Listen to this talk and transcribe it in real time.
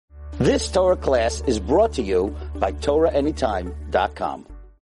This Torah class is brought to you by TorahAnytime.com.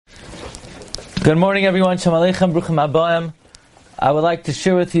 Good morning, everyone. Shalom Aleichem, Bruchim Habayim. I would like to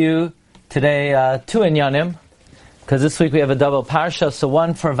share with you today two inyanim, because this week we have a double parsha, so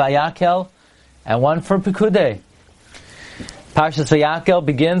one for Vayakhell and one for Pekudei. Parshas Vayakhell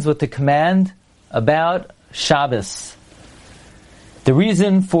begins with the command about Shabbos. The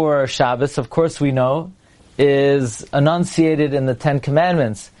reason for Shabbos, of course we know, is enunciated in the Ten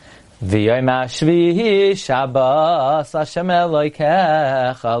Commandments. V'yom hashvihi Shabbos Hashem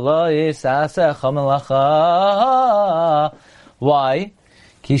Elokecha lo yisasecha melacha. Why?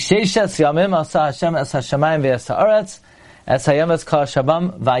 Ki sheishes yamim asa Hashem es hashamayim ve'es ha'aretz es hayom es kol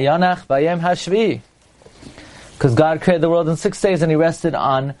shabam vayanach v'yom hashvihi. Because God created the world in 6 days and He rested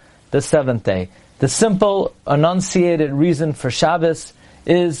on the seventh day. The simple, enunciated reason for Shabbos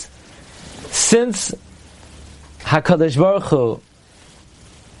is, since HaKadosh Baruch Hu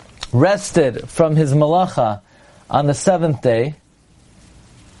rested from His malacha on the seventh day.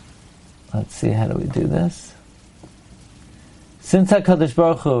 Let's see, how do we do this? Since HaKadosh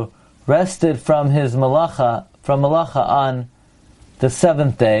Baruch Hu rested from His malacha on the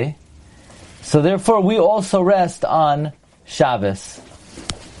seventh day, so therefore we also rest on Shabbos.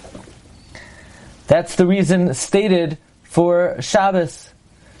 That's the reason stated for Shabbos.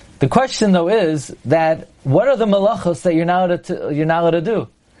 The question, though, is that what are the malachos that you're not allowed to do?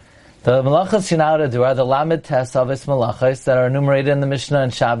 The malachos you're not allowed to do are the lamed tes avis malachos that are enumerated in the Mishnah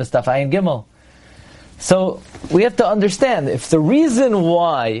and Shabbos Daf Ayin Gimel. So we have to understand, if the reason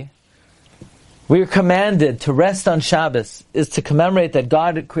why we are commanded to rest on Shabbos is to commemorate that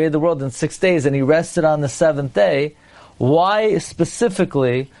God created the world in 6 days and He rested on the seventh day, why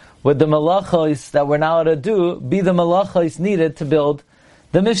specifically would the malachos that we're not allowed to do be the malachos needed to build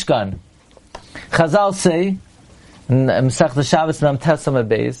the Mishkan? Chazal say in Masechta Shabbos Mem Tes Amud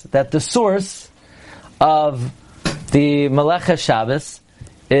Beis that the source of the Melecha Shabbos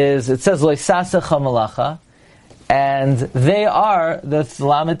is, it says Lo Yisasecha Melacha, and they are the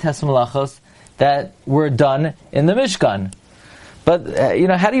Lamed Tes Melachos that were done in the Mishkan. But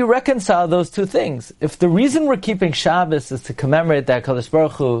how do you reconcile those two things? If the reason we're keeping Shabbos is to commemorate that HaKadosh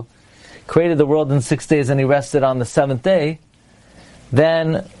Baruch Hu created the world in 6 days and He rested on the seventh day,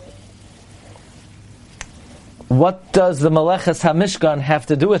 then what does the Meleches HaMishkan have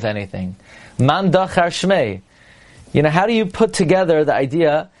to do with anything? Man dachar shmei. How do you put together the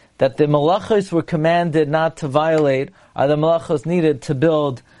idea that the Melachos were commanded not to violate are the Melachos needed to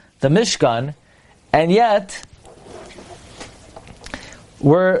build the Mishkan, and yet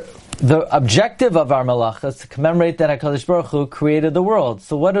the objective of our Melachos to commemorate that HaKadosh Baruch Hu created the world.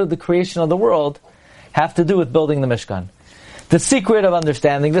 So what do the creation of the world have to do with building the Mishkan? The secret of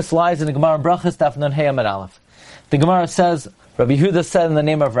understanding this lies in the Gemara Brachos Daf Nun Hey Amud Aleph. The Gemara says, Rabbi Yehuda said in the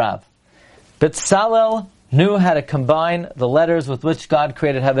name of Rav, Betzalel knew how to combine the letters with which God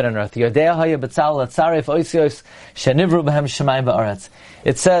created heaven and earth. It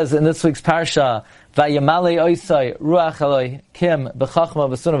says in this week's parsha, Vayamale oisai ruach Eloi kim b'chachma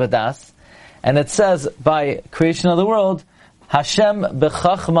b'suna v'das, and it says by creation of the world, Hashem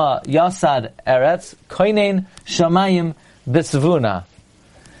b'chachma yasad eretz koinen shamayim b'svuna.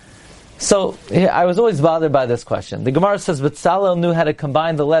 So I was always bothered by this question. The Gemara says Betzalel knew how to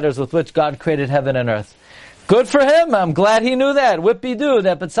combine the letters with which God created heaven and earth. Good for him. I'm glad he knew that. Whippy-doo,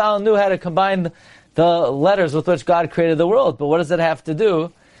 that Betzalel knew how to combine the letters with which God created the world. But what does it have to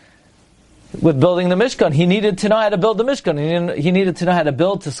do with building the Mishkan? He needed to know how to build the Mishkan. He needed to know how to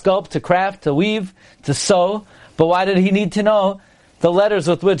build, to sculpt, to craft, to weave, to sew. But why did he need to know the letters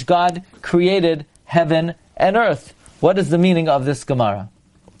with which God created heaven and earth? What is the meaning of this Gemara?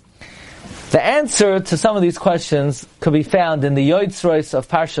 The answer to some of these questions could be found in the Yoitzrois of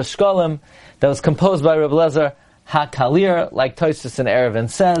Parsha Shkolim that was composed by Reb Eliezer HaKalir, like Tosfos in Eruvin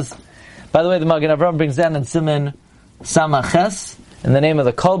says. By the way, the Magen Avraham brings down in Siman Samaches, in the name of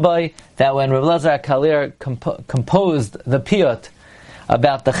the Kolbai, that when Reb Eliezer HaKalir composed the Piyut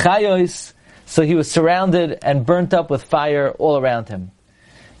about the Chayos, so he was surrounded and burnt up with fire all around him.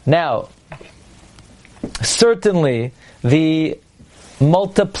 Now, certainly the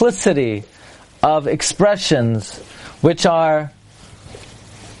multiplicity of expressions which are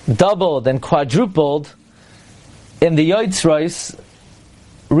doubled and quadrupled in the Yoitzrois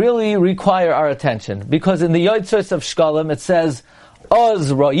really require our attention. Because in the Yoitzrois of Shkolim it says,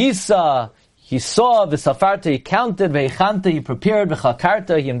 Oz Roisa, he saw, V'safarta, he counted, V'echanta, he prepared,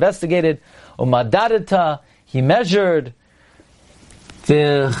 V'chakarta, he investigated, Umadarita, he measured,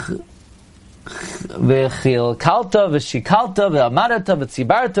 V'chilkalta, v'shikalta, v'amarata,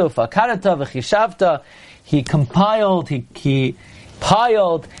 v'tzibarta, v'fakarata, v'chishavta. He compiled, he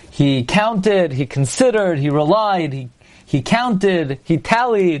piled, he counted, he considered, he relied, he counted, he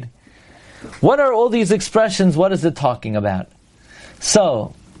tallied. What are all these expressions? What is it talking about?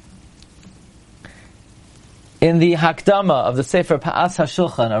 So, in the Hakdama of the Sefer Pa'as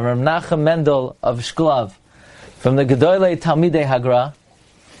HaShulchan of Rav Nachum Mendel of Shklav, from the Gedolei Talmidei Hagra,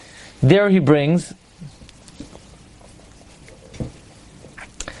 there he brings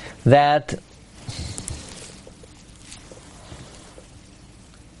that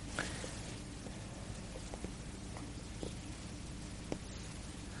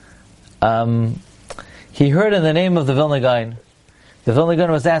he heard in the name of the Vilna Gaon. The Vilna Gaon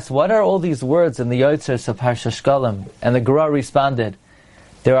was asked, what are all these words in the Yotzers of Parsha Shkalim? And the Gra responded,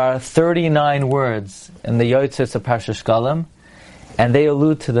 there are 39 words in the Yotzers of Parsha Shkalim, and they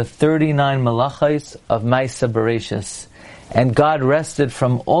allude to the 39 malachos of Maisa Bereshis. And God rested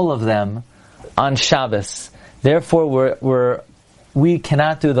from all of them on Shabbos. Therefore, we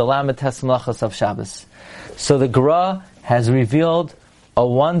cannot do the Lamed Tes Malachos of Shabbos. So the Gra has revealed a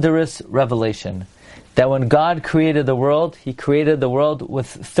wondrous revelation that when God created the world, He created the world with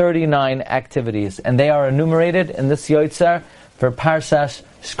 39 activities, and they are enumerated in this Yotzer for Parshash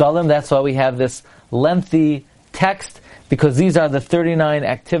Shkalim. That's why we have this lengthy text, because these are the 39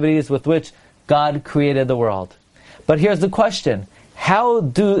 activities with which God created the world. But here's the question: how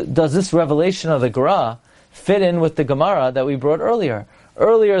does this revelation of the Gra fit in with the Gemara that we brought earlier?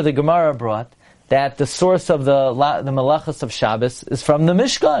 Earlier, the Gemara brought that the source of the Malachos of Shabbos is from the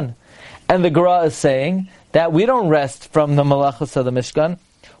Mishkan. And the Gra is saying that we don't rest from the Malachos of the Mishkan,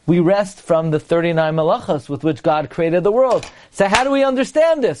 we rest from the 39 Malachos with which God created the world. So how do we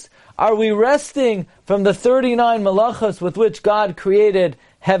understand this? Are we resting from the 39 Malachos with which God created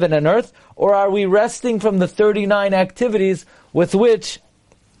heaven and earth, or are we resting from the 39 activities with which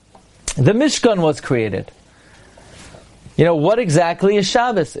the Mishkan was created? What exactly is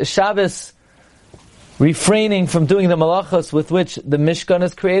Shabbos? Is Shabbos refraining from doing the malachos with which the Mishkan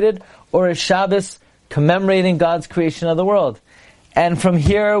is created, or is Shabbos commemorating God's creation of the world? And from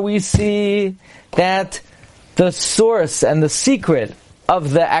here we see that the source and the secret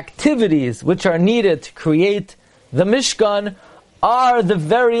of the activities which are needed to create the Mishkan are the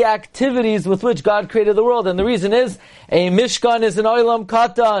very activities with which God created the world. And the reason is, a Mishkan is an Olam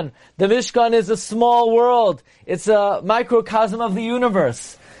Katan. The Mishkan is a small world. It's a microcosm of the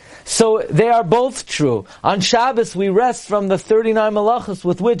universe. So they are both true. On Shabbos we rest from the 39 malachos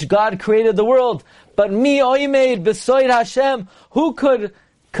with which God created the world. But mi oimed besoid Hashem, who could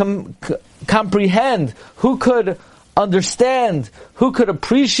comprehend, who could understand, who could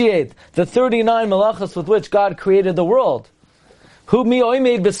appreciate the 39 malachos with which God created the world? Who mi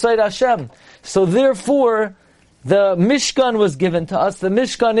oimed besoid Hashem. So therefore, the Mishkan was given to us. The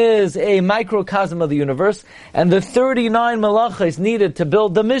Mishkan is a microcosm of the universe, and the 39 malachos needed to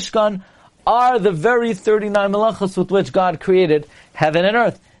build the Mishkan are the very 39 malachos with which God created heaven and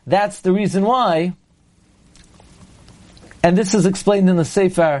earth. That's the reason why, and this is explained in the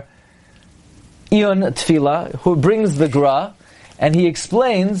Sefer Ion Tefillah, who brings the Gra, and he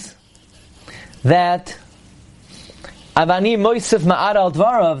explains that Avani Moisef Ma'ad al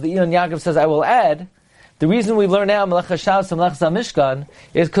Dvarav, the Ion Yaakov says, I will add. The reason we learn now Melech HaShabbos and Melech HaMishkan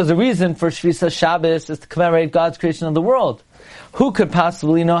is because the reason for Shvisa Shabbos is to commemorate God's creation of the world. Who could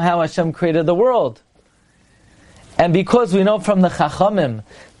possibly know how Hashem created the world? And because we know from the Chachamim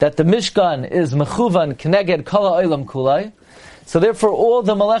that the Mishkan is Mechuvan Kneged Kol HaOlam Kulai, so therefore all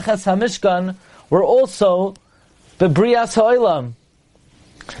the Melechas HaMishkan were also Bebrias HaOlam.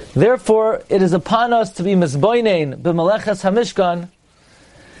 Therefore, it is upon us to be Mizboinein B'Melechas HaMishkan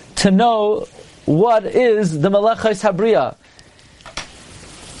to know what is the Melechos Habriya.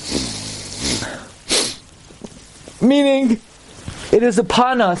 Meaning, it is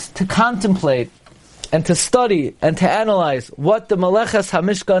upon us to contemplate and to study and to analyze what the Melechos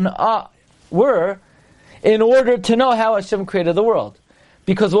HaMishkan were in order to know how Hashem created the world.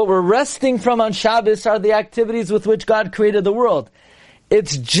 Because what we're resting from on Shabbos are the activities with which God created the world.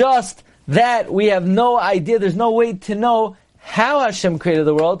 It's just that we have no idea, there's no way to know how Hashem created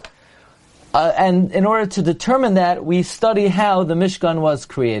the world. And in order to determine that, we study how the Mishkan was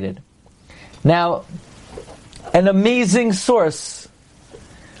created. Now, an amazing source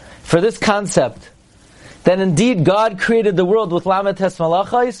for this concept, that indeed God created the world with Lamed Tes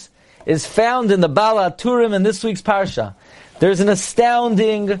Malachos, is found in the Baal HaTurim in this week's Parsha. There's an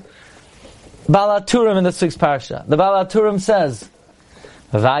astounding Baal HaTurim in this week's Parsha. The Baal HaTurim says,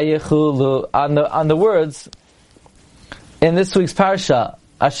 Vayakhell, on the words in this week's Parsha,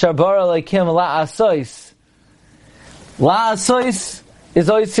 Asher bara Elokim la'asois. La'asois is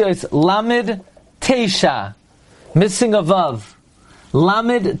oisios Lamed Teisha, missing a vav.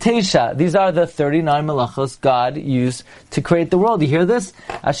 Lamed Teisha. These are the 39 malachos God used to create the world. You hear this?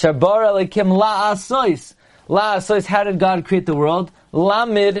 Asher bara Elokim la'asois. La'asois, how did God create the world?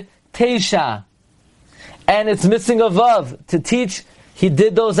 Lamed Teisha. And it's missing a vav to teach. He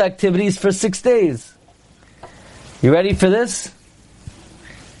did those activities for 6 days. You ready for this?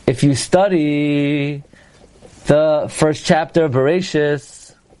 If you study the first chapter of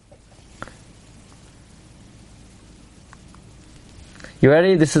Bereshis, you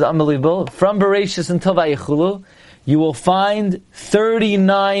ready? This is unbelievable. From Bereshis until Vayakhell, you will find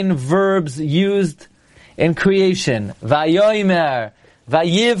 39 verbs used in creation. Vayomer,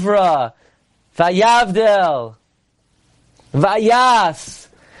 Vayivra, Vayavdel, Vayas.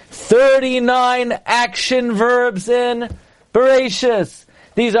 39 action verbs in Bereshis.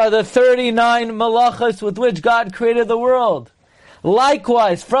 These are the 39 malachos with which God created the world.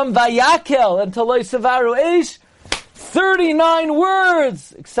 Likewise, from Vayakhell until Lo Sevaru Eish, 39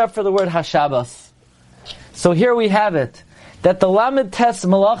 words, except for the word Hashabas. So here we have it, that the Lamed Tes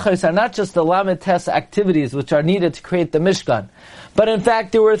malachos are not just the Lamed Tes activities which are needed to create the Mishkan, but in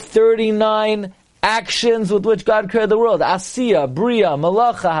fact there were 39 actions with which God created the world. Asiya, Bria,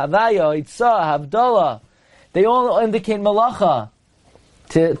 Malacha, Havaya, Itzah, Havdalah. They all indicate Malacha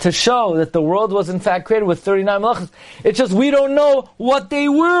to show that the world was in fact created with 39 malachos. It's just we don't know what they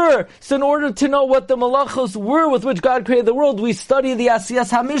were. So in order to know what the malachos were with which God created the world, we study the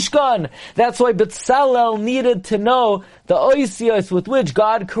Asiyas HaMishkan. That's why Betzalel needed to know the Oisiyos with which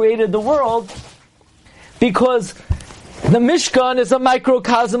God created the world, because the Mishkan is a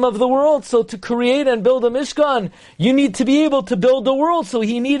microcosm of the world. So to create and build a Mishkan, you need to be able to build the world. So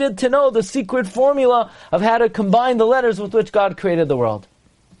he needed to know the secret formula of how to combine the letters with which God created the world.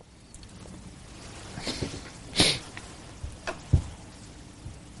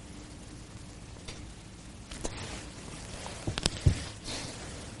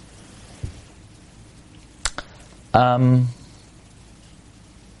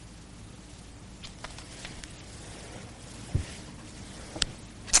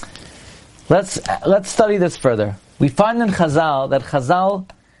 Let's study this further. We find in Chazal that Chazal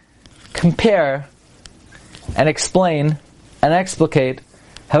compare and explain and explicate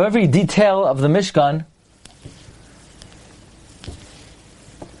how every detail of the Mishkan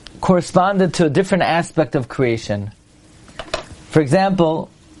corresponded to a different aspect of creation. For example,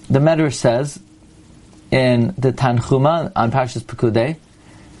 the Medrash says in the Tanchuma on Parshas Pekudei,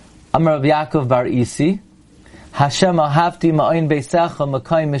 Amar Rav Yaakov bar Isi, Hashem ahavti ma'oin beisecha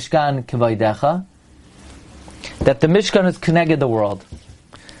makayim mishkan kevaydecha, that the Mishkan is connected the world.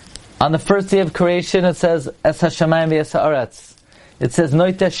 On the first day of creation, it says Es hashamayim v'es haaretz. It says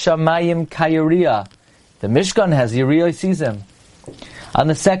Noite shamayim kayuriya. The Mishkan has Yiriyah season. On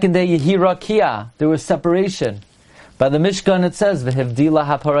the second day, Yehi rakia. There was separation. By the Mishkan, it says V'hivdila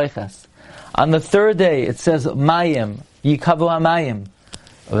hapareiches. On the third day, it says Mayim, Yikavu hamayim.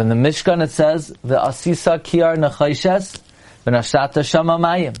 In the Mishkan, it says V'asisa kiar nechayshes v'nashata shama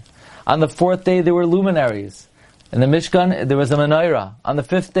mayim. On the fourth day, there were luminaries. In the Mishkan, there was a menorah. On the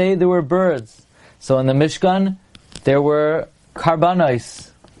fifth day, there were birds. So in the Mishkan, there were karbanos.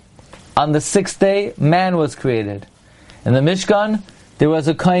 On the sixth day, man was created. In the Mishkan, there was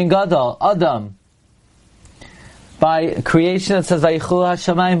a Kohen Gadol, Adam. By creation, it says Vayichulu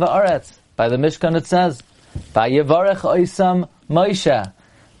hashamayim va'aretz. By the Mishkan, it says Vayevarech oisam Moshe.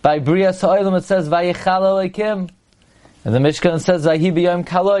 By Bria Ha'olam, it says Vayakhell Elokim. In the Mishkan, it says Vahi b'yom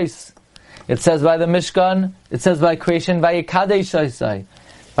kalois. It says by the Mishkan, it says by creation Vayikadesh Osai.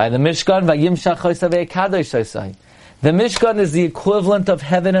 By the Mishkan, Vayimshach Osai Vayikadesh Osai. The Mishkan is the equivalent of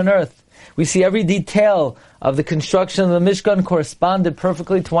heaven and earth. We see every detail of the construction of the Mishkan corresponded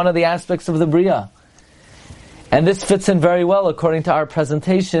perfectly to one of the aspects of the Bria. And this fits in very well according to our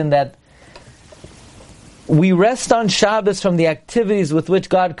presentation that we rest on Shabbos from the activities with which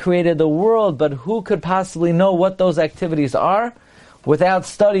God created the world, but who could possibly know what those activities are without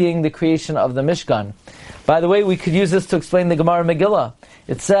studying the creation of the Mishkan? By the way, we could use this to explain the Gemara Megillah.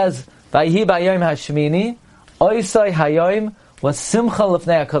 It says, Vayhi b'yom hashmini, oisai hayom, was simcha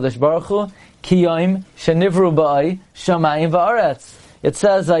l'fnei HaKadosh Baruch Hu, ki yom shenivru b'ai, shamayim v'aretz. It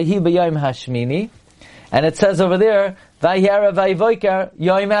says, Vayhi b'yom hashmini, and it says over there, Vayhera vayvoiker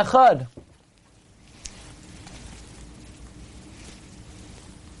yom echad.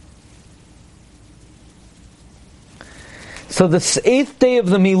 So the 8th day of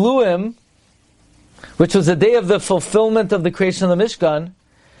the Miluim, which was the day of the fulfillment of the creation of the Mishkan,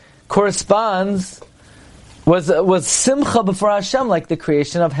 was Simcha before Hashem, like the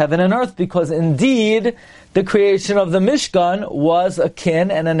creation of heaven and earth, because indeed the creation of the Mishkan was akin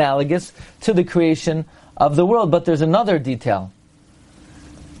and analogous to the creation of the world. But there's another detail.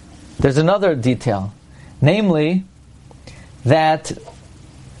 there's another detail, namely that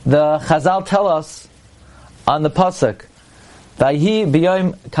the Chazal tell us on the pasuk, "Vayhi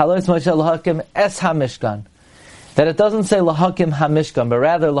b'yom kalos Moshe lahakim es hamishkan," that it doesn't say lahakim hamishkan, but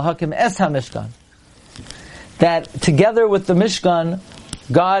rather lahakim es hamishkan. That together with the Mishkan,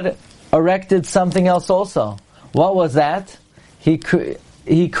 God erected something else also. What was that? He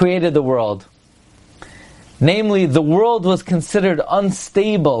created the world. Namely, the world was considered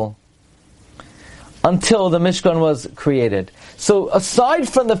unstable until the Mishkan was created. So aside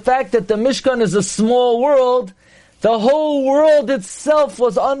from the fact that the Mishkan is a small world, the whole world itself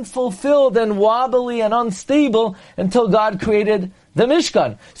was unfulfilled and wobbly and unstable until God created the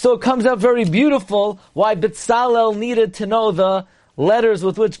Mishkan. So it comes out very beautiful why Betzalel needed to know the letters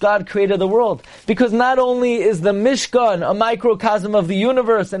with which God created the world. Because not only is the Mishkan a microcosm of the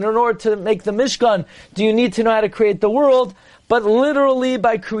universe, and in order to make the Mishkan, do you need to know how to create the world, but literally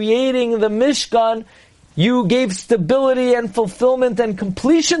by creating the Mishkan, you gave stability and fulfillment and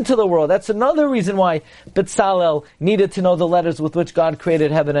completion to the world. That's another reason why Betzalel needed to know the letters with which God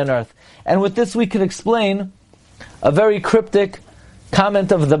created heaven and earth. And with this we can explain a very cryptic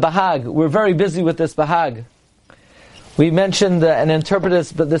comment of the Bahag. We're very busy with this Bahag. We mentioned and interpreted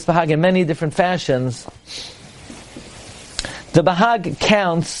this Bahag in many different fashions. The Bahag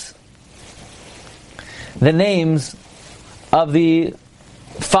counts the names of the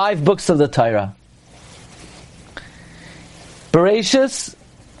 5 books of the Torah. Bereshis,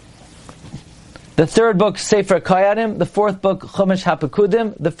 the 3rd book Sefer Kayanim, the 4th book Chumash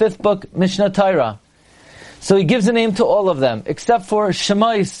HaPekudim, the 5th book Mishnah Torah. So he gives a name to all of them, except for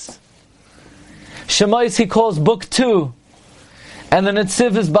Shemais. Shemais he calls book 2. And the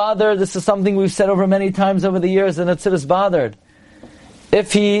Netziv is bothered. This is something we've said over many times over the years. The Netziv is bothered.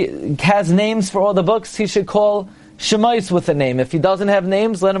 If he has names for all the books, he should call Shemais with a name. If he doesn't have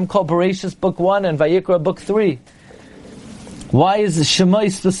names, let him call Bereshis book 1 and Vayikra book 3. Why is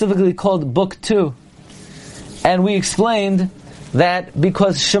Shemais specifically called book 2? And we explained that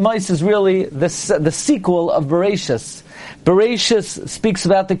because Shemais is really the sequel of Bereshis. Bereshis speaks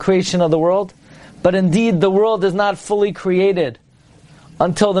about the creation of the world, but indeed the world is not fully created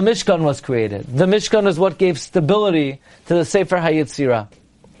until the Mishkan was created. The Mishkan is what gave stability to the Sefer HaYetzirah.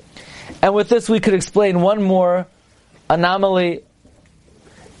 And with this we could explain one more anomaly,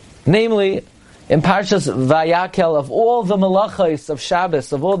 namely, in Parshas Vayakhell, of all the malachos of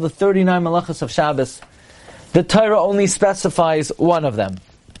Shabbos, of all the 39 malachos of Shabbos, the Torah only specifies one of them.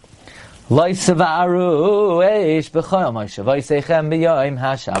 Do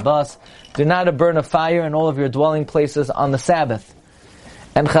not burn a fire in all of your dwelling places on the Sabbath.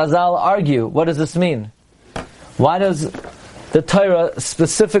 And Chazal argue, what does this mean? Why does the Torah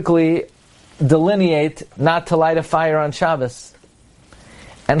specifically delineate not to light a fire on Shabbos?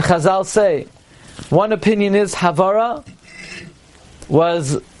 And Chazal say, one opinion is Havara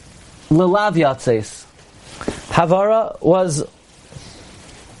was Lilav Yatzes. Havara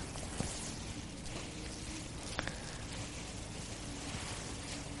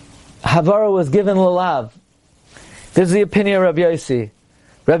was given Lilav. This is the opinion of Rabbi Yossi.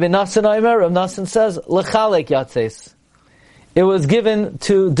 Rabbi Nassan Omer, Rabbi Nassan says Lechalek Yatzes. It was given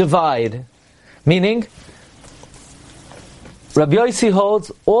to divide. Meaning, Rabbi Yossi holds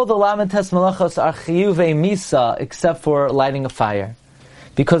all the Lamentes Malachos are Chiyuvei Misa except for lighting a fire.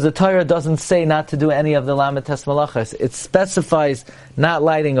 Because the Torah doesn't say not to do any of the Lamentes Malachos. It specifies not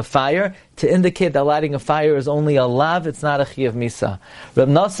lighting a fire to indicate that lighting a fire is only a lav, it's not a Chiyuv Misa.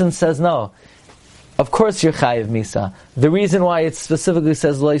 Rabbi Nassan says no. Of course you're Chayiv Misa. The reason why it specifically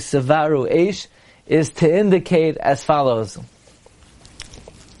says Lo Sevaru Eish is to indicate as follows.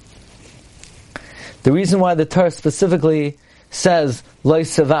 The reason why the Torah specifically says Lo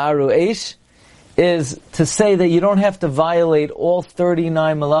Sevaru Eish is to say that you don't have to violate all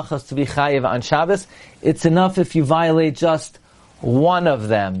 39 malachas to be chayiv on Shabbos. It's enough if you violate just one of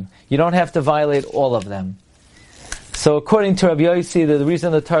them. You don't have to violate all of them. So according to Rabbi Yossi, the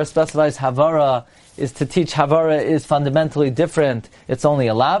reason the Torah specifies Havara is to teach Havara is fundamentally different. It's only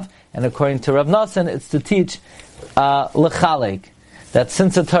a lav. And according to Rav Nassan, it's to teach Lechalek. That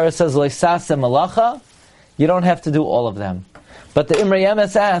since the Torah says Leisase Malacha, you don't have to do all of them. But the Imrei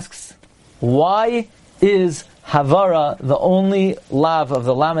Emes asks, why is Havara the only lav of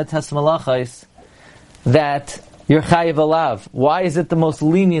the Lamentes Malachos that you're chayiv a lav? Why is it the most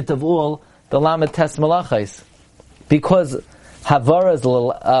lenient of all the Lamentes Malachos? Because Havara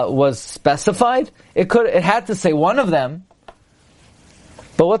was specified? It had to say one of them.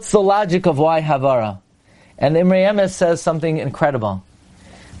 But what's the logic of why Havara? And Imrei Emes says something incredible.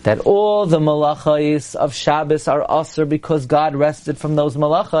 that all the malachos of Shabbos are aser because God rested from those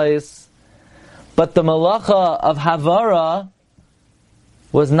malachos, but the malacha of Havara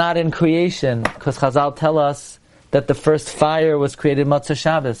was not in creation, because Chazal tell us that the first fire was created Matzah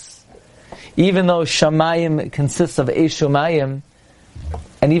Shabbos. Even though Shamayim consists of Eshumayim,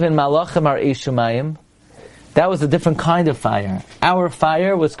 and even Malachim are Eshumayim, that was a different kind of fire. Our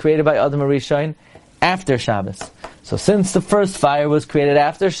fire was created by Adam HaRishon after Shabbos. So since the first fire was created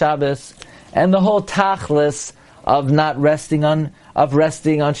after Shabbos, and the whole tachlis of resting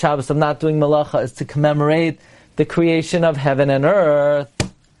on Shabbos, of not doing malacha, is to commemorate the creation of heaven and earth.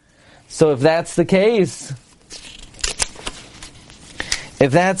 So if that's the case,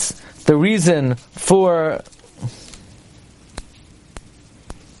 if that's the reason for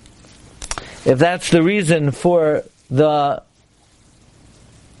the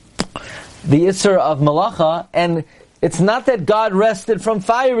Isser of Malacha, and it's not that God rested from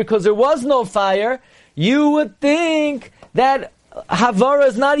fire because there was no fire, you would think that Havara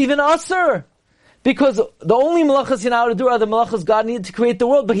is not even Asr. Because the only malachas you're allowed to do are the malachas God needed to create the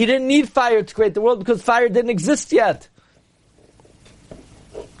world, but He didn't need fire to create the world because fire didn't exist yet.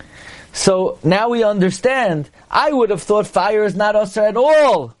 So now we understand. I would have thought fire is not Asr at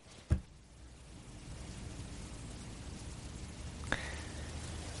all.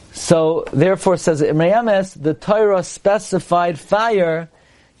 So therefore, says Imrei Emes, the Torah specified fire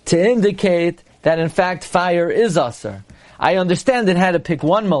to indicate that in fact fire is Asr. I understand it had to pick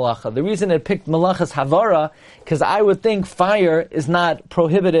one malacha. The reason it picked malachas Havara, because I would think fire is not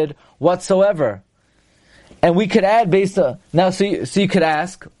prohibited whatsoever. And we could add based on... Now, so you could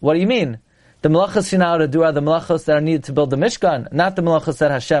ask, what do you mean? The malachas you're now to do are the malachas that are needed to build the Mishkan, not the malachas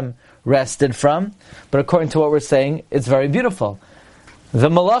that Hashem rested from. But according to what we're saying, it's very beautiful. The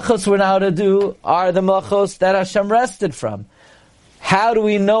malachos we're now to do are the malachos that Hashem rested from. How do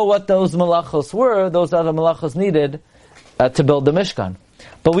we know what those malachos were? Those are the malachos needed to build the Mishkan.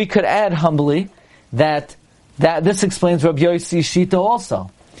 But we could add humbly that this explains Rabbi Yossi's Shita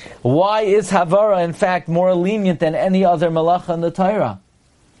also. Why is Havara in fact more lenient than any other malacha in the Torah?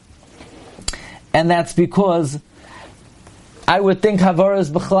 And that's because I would think Havara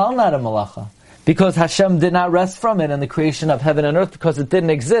is b'chlal not a malacha. Because Hashem did not rest from it in the creation of heaven and earth, because it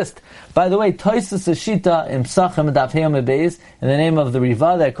didn't exist. By the way, Toisus Shita in Psachim Daf Heyam Beis, in the name of the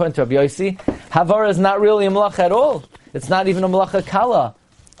Riva, that according to Rabbi Yossi, Havara is not really a malacha at all. It's not even a malacha kala.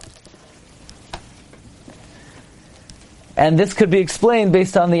 And this could be explained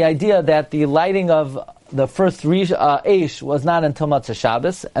based on the idea that the lighting of the first Eish was not until Matzah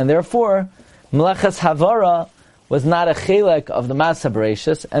Shabbos, and therefore, Melechas Havara was not a chelek of the Masa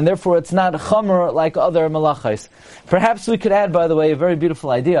Bereshis, and therefore it's not chomer like other malachos. Perhaps we could add, by the way, a very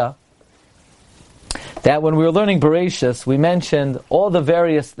beautiful idea, that when we were learning Bereshis, we mentioned all the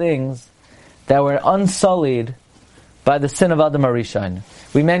various things that were unsullied by the sin of Adam HaRishon.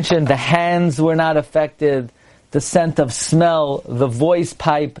 We mentioned the hands were not affected, the scent of smell, the voice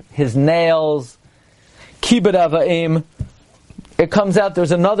pipe, his nails, kibbud avayim. It comes out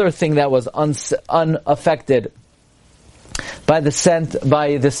there's another thing that was unaffected by the sin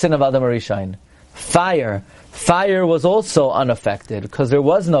of Adam HaRishon. Fire. Fire was also unaffected because there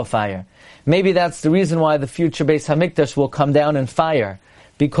was no fire. Maybe that's the reason why the future Beis Hamikdash will come down in fire,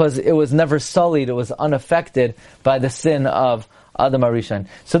 because it was never sullied, it was unaffected by the sin of Adam HaRishon.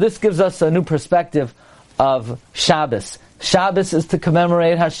 So this gives us a new perspective of Shabbos. Shabbos is to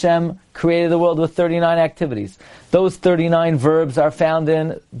commemorate Hashem created the world with 39 activities. Those 39 verbs are found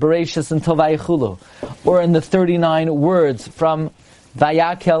in Bereshis until Vayakhell, or in the 39 words from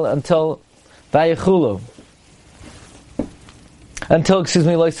Vayakhell until Vayakhell. Until, Lo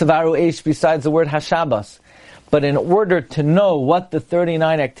Savaru Eish, besides the word Hashabbos. But in order to know what the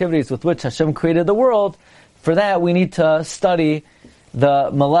 39 activities with which Hashem created the world, for that we need to study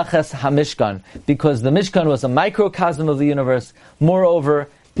the Meleches HaMishkan, because the Mishkan was a microcosm of the universe. Moreover,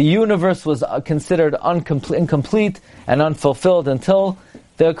 the universe was considered incomplete and unfulfilled until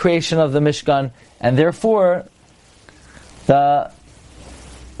the creation of the Mishkan, and therefore the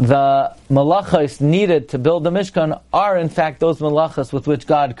malachos needed to build the Mishkan are in fact those malachos with which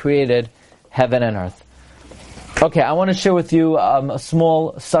God created heaven and earth. Okay, I want to share with you a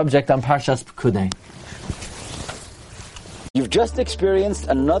small subject on Parshas Pekudei. You've just experienced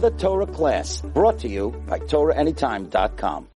another Torah class brought to you by TorahAnytime.com.